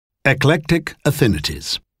Eclectic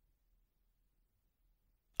Affinities.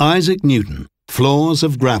 Isaac Newton, Flaws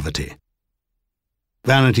of Gravity.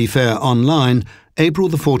 Vanity Fair Online, April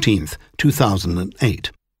the 14th,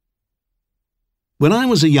 2008. When I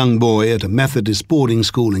was a young boy at a Methodist boarding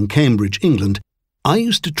school in Cambridge, England, I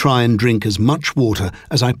used to try and drink as much water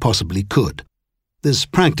as I possibly could. This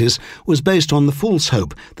practice was based on the false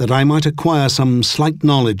hope that I might acquire some slight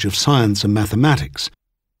knowledge of science and mathematics.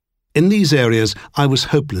 In these areas I was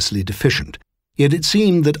hopelessly deficient, yet it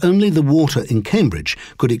seemed that only the water in Cambridge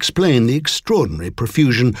could explain the extraordinary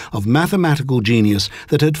profusion of mathematical genius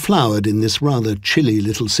that had flowered in this rather chilly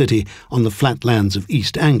little city on the flatlands of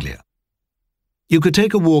East Anglia. You could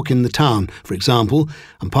take a walk in the town, for example,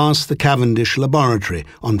 and pass the Cavendish Laboratory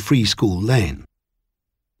on Free School Lane.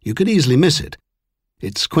 You could easily miss it.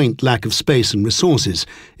 Its quaint lack of space and resources,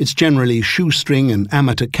 its generally shoestring and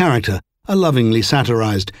amateur character, are lovingly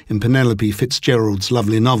satirized in Penelope Fitzgerald's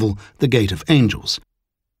lovely novel The Gate of Angels.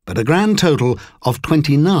 But a grand total of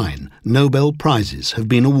 29 Nobel Prizes have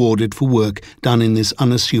been awarded for work done in this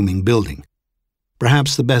unassuming building,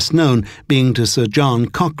 perhaps the best known being to Sir John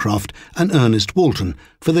Cockcroft and Ernest Walton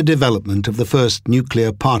for the development of the first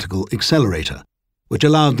nuclear particle accelerator, which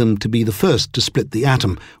allowed them to be the first to split the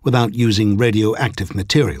atom without using radioactive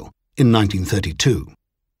material in 1932.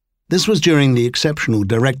 This was during the exceptional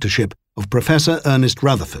directorship of Professor Ernest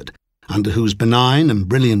Rutherford, under whose benign and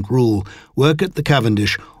brilliant rule work at the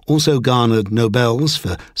Cavendish also garnered Nobels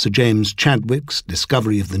for Sir James Chadwick's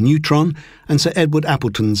discovery of the neutron and Sir Edward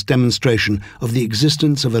Appleton's demonstration of the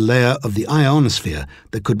existence of a layer of the ionosphere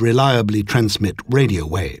that could reliably transmit radio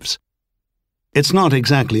waves. It's not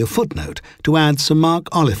exactly a footnote to add Sir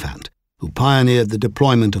Mark Oliphant, who pioneered the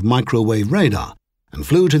deployment of microwave radar and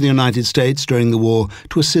flew to the United States during the war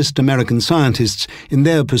to assist American scientists in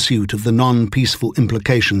their pursuit of the non-peaceful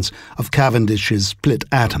implications of Cavendish's split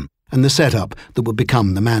atom and the setup that would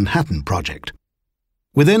become the Manhattan Project.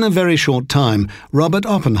 Within a very short time, Robert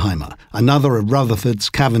Oppenheimer, another of Rutherford's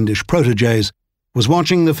Cavendish protégés, was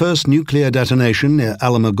watching the first nuclear detonation near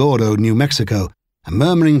Alamogordo, New Mexico, and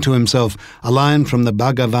murmuring to himself a line from the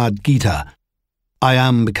Bhagavad Gita, "I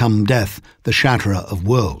am become death, the shatterer of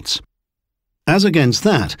worlds." As against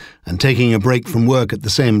that, and taking a break from work at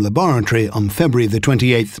the same laboratory on February the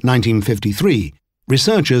 28th, 1953,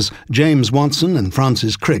 researchers James Watson and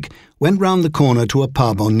Francis Crick went round the corner to a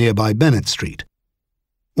pub on nearby Bennett Street.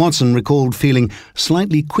 Watson recalled feeling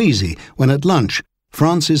slightly queasy when at lunch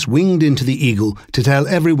Francis winged into the Eagle to tell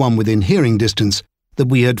everyone within hearing distance that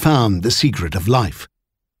we had found the secret of life.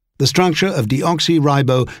 The structure of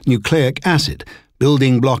deoxyribonucleic acid,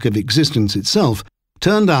 building block of existence itself,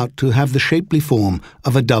 turned out to have the shapely form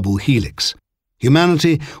of a double helix.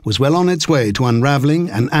 Humanity was well on its way to unravelling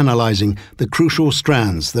and analysing the crucial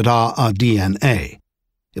strands that are our DNA.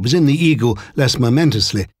 It was in the Eagle, less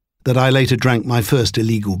momentously, that I later drank my first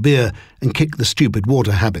illegal beer and kicked the stupid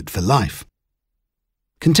water habit for life.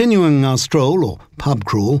 Continuing our stroll, or pub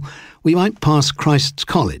crawl, we might pass Christ's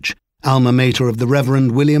College, alma mater of the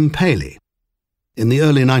Reverend William Paley. In the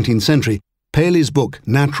early 19th century, Paley's book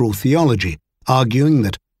Natural Theology, arguing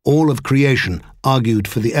that all of creation argued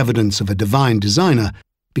for the evidence of a divine designer,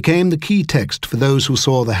 became the key text for those who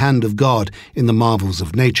saw the hand of God in the marvels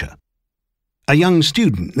of nature. A young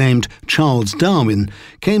student named Charles Darwin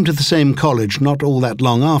came to the same college not all that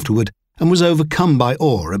long afterward and was overcome by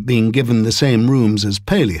awe at being given the same rooms as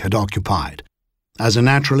Paley had occupied. As a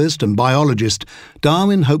naturalist and biologist,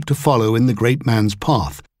 Darwin hoped to follow in the great man's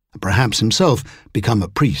path, and perhaps himself become a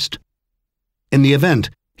priest. In the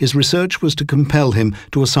event, his research was to compel him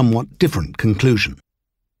to a somewhat different conclusion.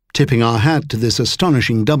 Tipping our hat to this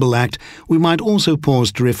astonishing double act, we might also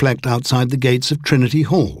pause to reflect outside the gates of Trinity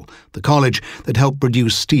Hall, the college that helped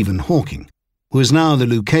produce Stephen Hawking, who is now the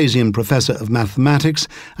Lucasian Professor of Mathematics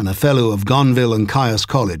and a Fellow of Gonville and Caius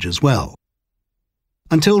College as well.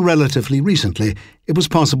 Until relatively recently, it was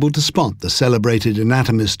possible to spot the celebrated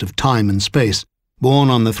anatomist of time and space, born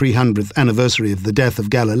on the 300th anniversary of the death of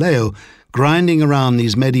Galileo, grinding around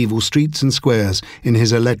these medieval streets and squares in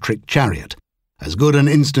his electric chariot, as good an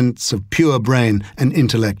instance of pure brain and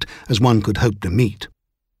intellect as one could hope to meet.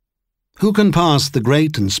 Who can pass the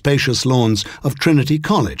great and spacious lawns of Trinity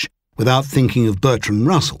College without thinking of Bertrand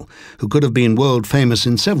Russell, who could have been world-famous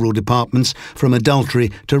in several departments from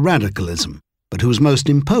adultery to radicalism, but whose most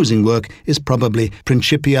imposing work is probably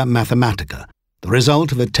Principia Mathematica, the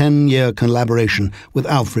result of a 10-year collaboration with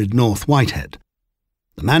Alfred North Whitehead.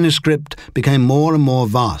 The manuscript became more and more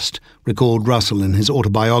vast, recalled Russell in his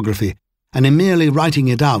autobiography, and in merely writing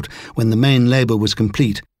it out when the main labour was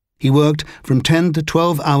complete, he worked from 10 to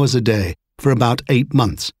 12 hours a day for about 8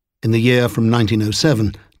 months in the year from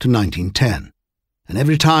 1907 to 1910, and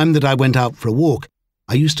every time that I went out for a walk,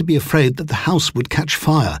 I used to be afraid that the house would catch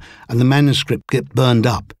fire and the manuscript get burned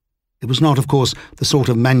up. It was not, of course, the sort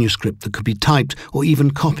of manuscript that could be typed or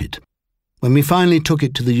even copied. When we finally took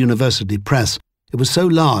it to the university press, it was so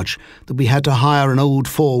large that we had to hire an old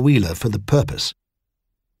four-wheeler for the purpose.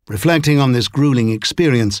 Reflecting on this grueling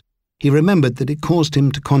experience, he remembered that it caused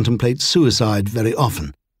him to contemplate suicide very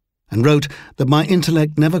often, and wrote that my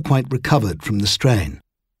intellect never quite recovered from the strain.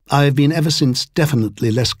 I have been ever since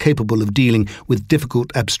definitely less capable of dealing with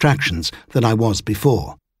difficult abstractions than I was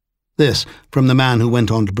before. This from the man who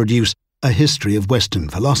went on to produce A History of Western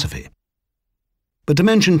Philosophy. But to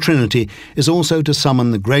mention Trinity is also to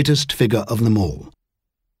summon the greatest figure of them all.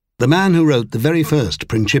 The man who wrote the very first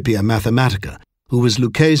Principia Mathematica, who was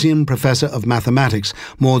Lucasian Professor of Mathematics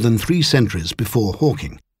more than 3 centuries before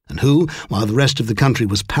Hawking, and who, while the rest of the country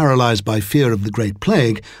was paralysed by fear of the Great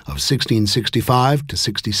Plague of 1665 to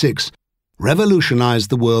 66, revolutionised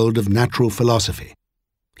the world of natural philosophy.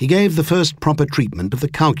 He gave the first proper treatment of the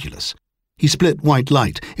calculus. He split white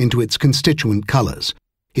light into its constituent colours.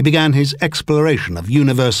 He began his exploration of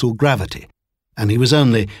universal gravity, and he was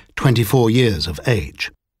only 24 years of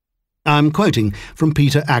age. I'm quoting from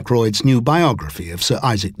Peter Ackroyd's new biography of Sir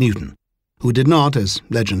Isaac Newton, who did not, as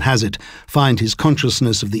legend has it, find his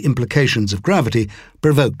consciousness of the implications of gravity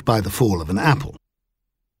provoked by the fall of an apple.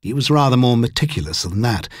 He was rather more meticulous than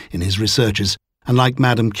that in his researches, and like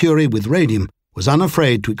Madame Curie with radium, was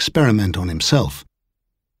unafraid to experiment on himself.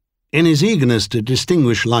 In his eagerness to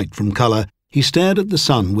distinguish light from colour, he stared at the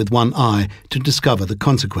sun with one eye to discover the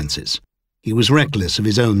consequences. He was reckless of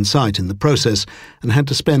his own sight in the process, and had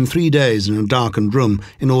to spend 3 days in a darkened room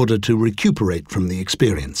in order to recuperate from the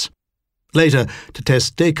experience. Later, to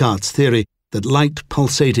test Descartes' theory that light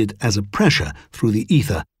pulsated as a pressure through the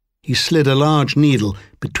ether, he slid a large needle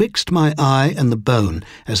betwixt my eye and the bone,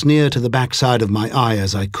 as near to the backside of my eye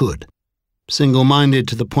as I could. Single-minded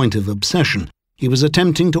to the point of obsession, he was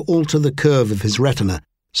attempting to alter the curve of his retina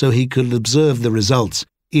so he could observe the results,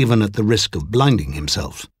 even at the risk of blinding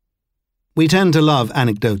himself. We tend to love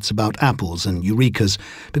anecdotes about apples and eurekas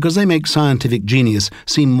because they make scientific genius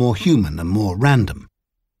seem more human and more random.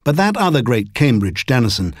 But that other great Cambridge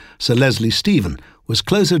denizen, Sir Leslie Stephen, was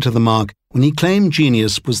closer to the mark when he claimed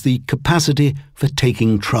genius was the capacity for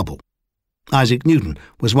taking trouble. Isaac Newton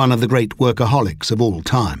was one of the great workaholics of all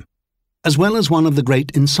time, as well as one of the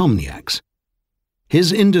great insomniacs.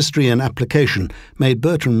 His industry and application made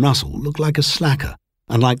Bertrand Russell look like a slacker,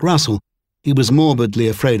 and like Russell, he was morbidly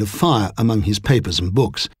afraid of fire among his papers and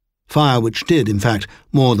books, fire which did, in fact,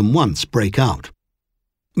 more than once break out.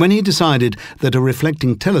 When he decided that a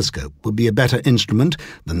reflecting telescope would be a better instrument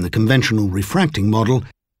than the conventional refracting model,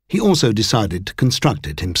 he also decided to construct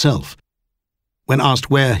it himself. When asked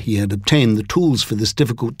where he had obtained the tools for this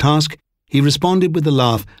difficult task, he responded with a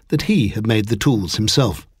laugh that he had made the tools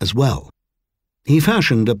himself as well. He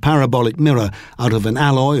fashioned a parabolic mirror out of an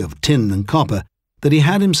alloy of tin and copper that he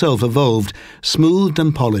had himself evolved, smoothed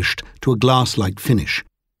and polished to a glass-like finish,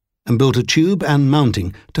 and built a tube and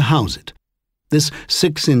mounting to house it. This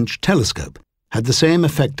 6-inch telescope had the same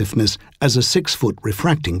effectiveness as a 6-foot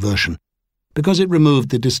refracting version, because it removed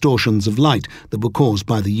the distortions of light that were caused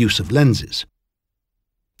by the use of lenses.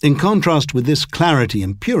 In contrast with this clarity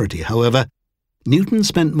and purity, however, Newton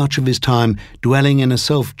spent much of his time dwelling in a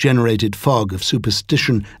self-generated fog of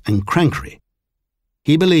superstition and crankery.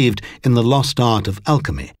 He believed in the lost art of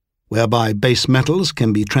alchemy, whereby base metals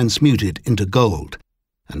can be transmuted into gold,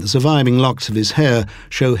 and the surviving locks of his hair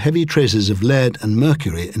show heavy traces of lead and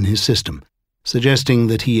mercury in his system, suggesting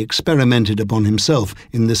that he experimented upon himself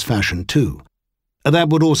in this fashion too. That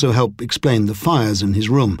would also help explain the fires in his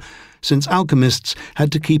room, since alchemists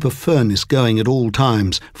had to keep a furnace going at all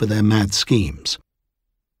times for their mad schemes.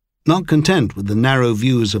 Not content with the narrow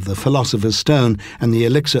views of the philosopher's stone and the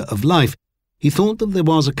elixir of life, he thought that there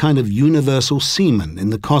was a kind of universal semen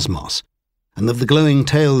in the cosmos, and that the glowing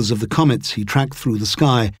tails of the comets he tracked through the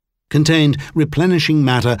sky contained replenishing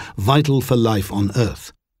matter vital for life on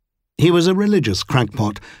Earth. He was a religious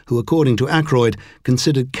crackpot who, according to Ackroyd,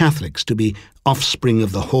 considered Catholics to be offspring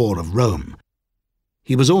of the whore of Rome.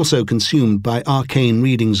 He was also consumed by arcane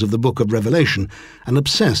readings of the Book of Revelation and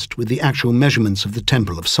obsessed with the actual measurements of the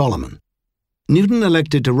Temple of Solomon. Newton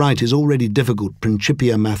elected to write his already difficult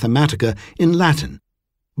Principia Mathematica in Latin,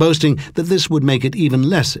 boasting that this would make it even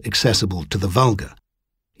less accessible to the vulgar.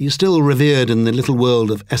 He is still revered in the little world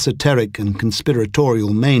of esoteric and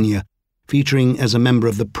conspiratorial mania, featuring as a member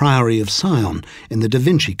of the Priory of Sion in the Da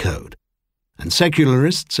Vinci Code, and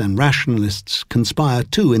secularists and rationalists conspire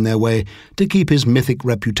too in their way to keep his mythic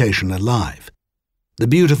reputation alive. The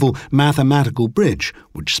beautiful mathematical bridge,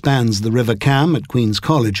 which spans the River Cam at Queen's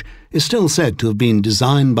College, is still said to have been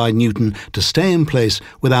designed by Newton to stay in place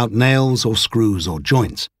without nails or screws or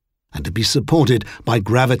joints, and to be supported by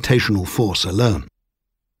gravitational force alone.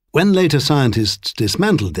 When later scientists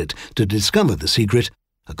dismantled it to discover the secret,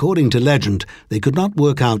 according to legend, they could not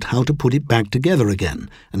work out how to put it back together again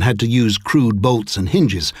and had to use crude bolts and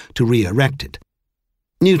hinges to re-erect it.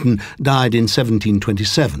 Newton died in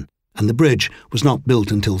 1727, and the bridge was not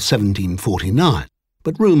built until 1749,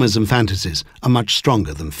 but rumours and fantasies are much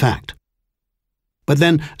stronger than fact. But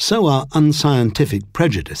then so are unscientific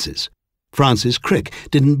prejudices. Francis Crick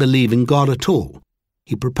didn't believe in God at all.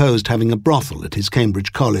 He proposed having a brothel at his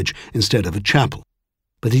Cambridge college instead of a chapel.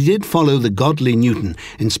 But he did follow the godly Newton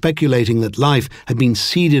in speculating that life had been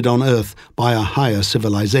seeded on Earth by a higher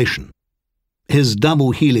civilization. His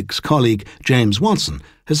double helix colleague, James Watson,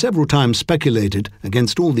 has several times speculated,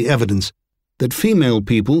 against all the evidence, that female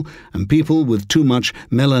people and people with too much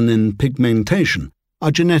melanin pigmentation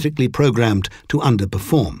are genetically programmed to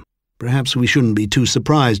underperform. Perhaps we shouldn't be too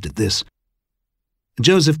surprised at this.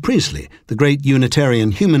 Joseph Priestley, the great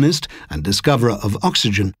Unitarian humanist and discoverer of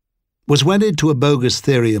oxygen, was wedded to a bogus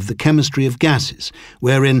theory of the chemistry of gases,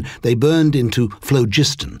 wherein they burned into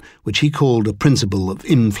phlogiston, which he called a principle of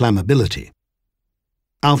inflammability.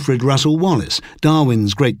 Alfred Russel Wallace,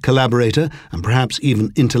 Darwin's great collaborator and perhaps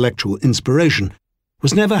even intellectual inspiration,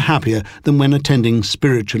 was never happier than when attending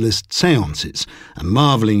spiritualist séances and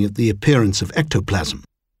marvelling at the appearance of ectoplasm.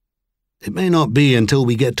 It may not be until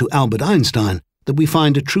we get to Albert Einstein that we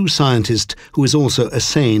find a true scientist who is also a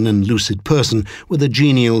sane and lucid person with a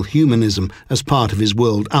genial humanism as part of his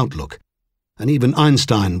world outlook, and even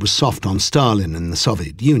Einstein was soft on Stalin and the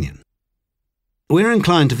Soviet Union. We're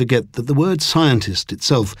inclined to forget that the word scientist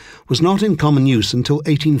itself was not in common use until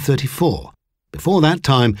 1834. Before that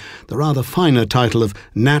time, the rather finer title of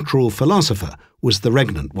natural philosopher was the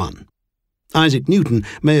Regnant One. Isaac Newton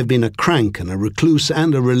may have been a crank and a recluse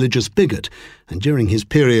and a religious bigot, and during his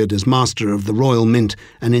period as Master of the Royal Mint,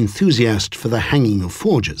 an enthusiast for the hanging of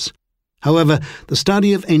forgers. However, the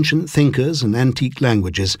study of ancient thinkers and antique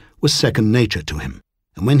languages was second nature to him,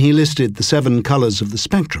 and when he listed the 7 colours of the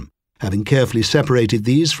spectrum, having carefully separated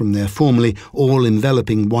these from their formerly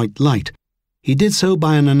all-enveloping white light, he did so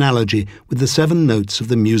by an analogy with the 7 notes of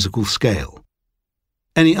the musical scale.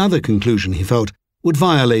 Any other conclusion, he felt, would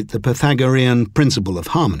violate the Pythagorean principle of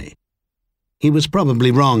harmony. He was probably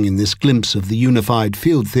wrong in this glimpse of the unified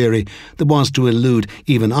field theory that was to elude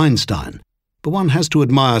even Einstein, but one has to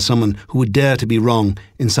admire someone who would dare to be wrong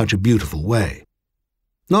in such a beautiful way.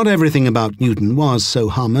 Not everything about Newton was so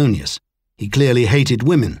harmonious. He clearly hated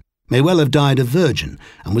women, may well have died a virgin,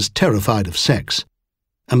 and was terrified of sex,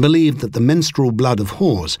 and believed that the menstrual blood of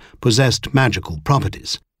whores possessed magical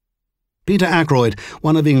properties. Peter Ackroyd,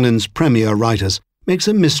 one of England's premier writers, makes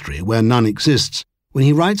a mystery where none exists when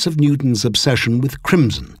he writes of Newton's obsession with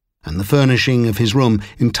crimson and the furnishing of his room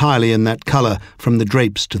entirely in that colour from the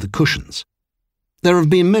drapes to the cushions. There have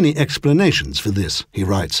been many explanations for this, he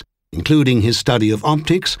writes, including his study of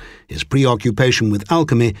optics, his preoccupation with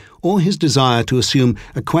alchemy, or his desire to assume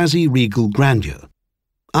a quasi-regal grandeur.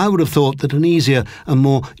 I would have thought that an easier and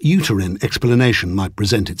more uterine explanation might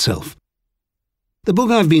present itself. The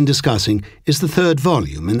book I've been discussing is the 3rd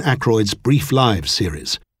volume in Ackroyd's Brief Lives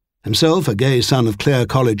series. Himself a gay son of Clare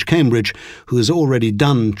College, Cambridge, who has already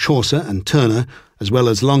done Chaucer and Turner, as well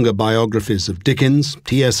as longer biographies of Dickens,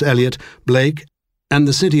 T.S. Eliot, Blake, and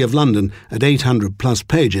the City of London at 800+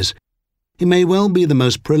 pages, he may well be the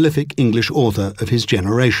most prolific English author of his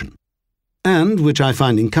generation. And, which I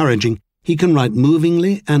find encouraging, he can write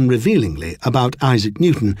movingly and revealingly about Isaac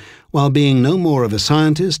Newton while being no more of a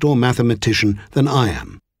scientist or mathematician than I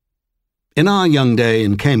am. In our young day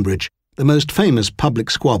in Cambridge, the most famous public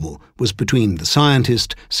squabble was between the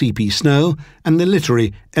scientist C.P. Snow and the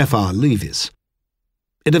literary F.R. Leavis.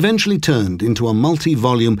 It eventually turned into a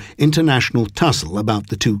multi-volume international tussle about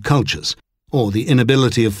the two cultures, or the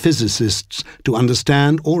inability of physicists to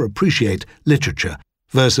understand or appreciate literature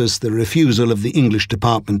versus the refusal of the English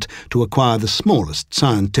department to acquire the smallest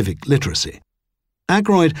scientific literacy.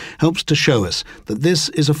 Ackroyd helps to show us that this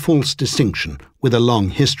is a false distinction with a long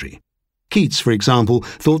history. Keats, for example,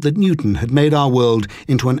 thought that Newton had made our world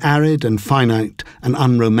into an arid and finite and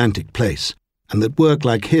unromantic place, and that work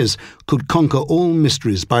like his could conquer all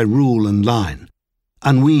mysteries by rule and line,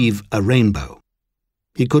 unweave a rainbow.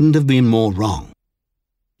 He couldn't have been more wrong.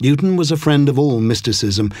 Newton was a friend of all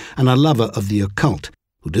mysticism and a lover of the occult,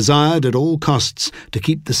 who desired at all costs to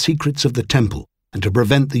keep the secrets of the temple and to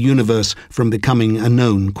prevent the universe from becoming a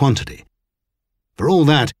known quantity. For all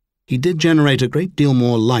that, he did generate a great deal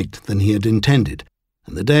more light than he had intended,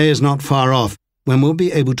 and the day is not far off when we'll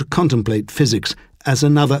be able to contemplate physics as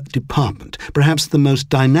another department, perhaps the most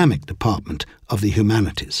dynamic department of the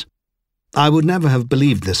humanities. I would never have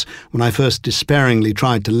believed this when I first despairingly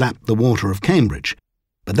tried to lap the water of Cambridge,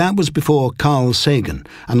 but that was before Carl Sagan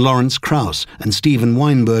and Lawrence Krauss and Steven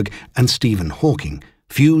Weinberg and Stephen Hawking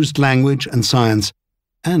fused language and science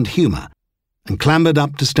and humour and clambered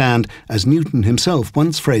up to stand, as Newton himself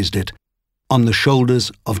once phrased it, on the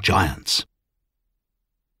shoulders of giants.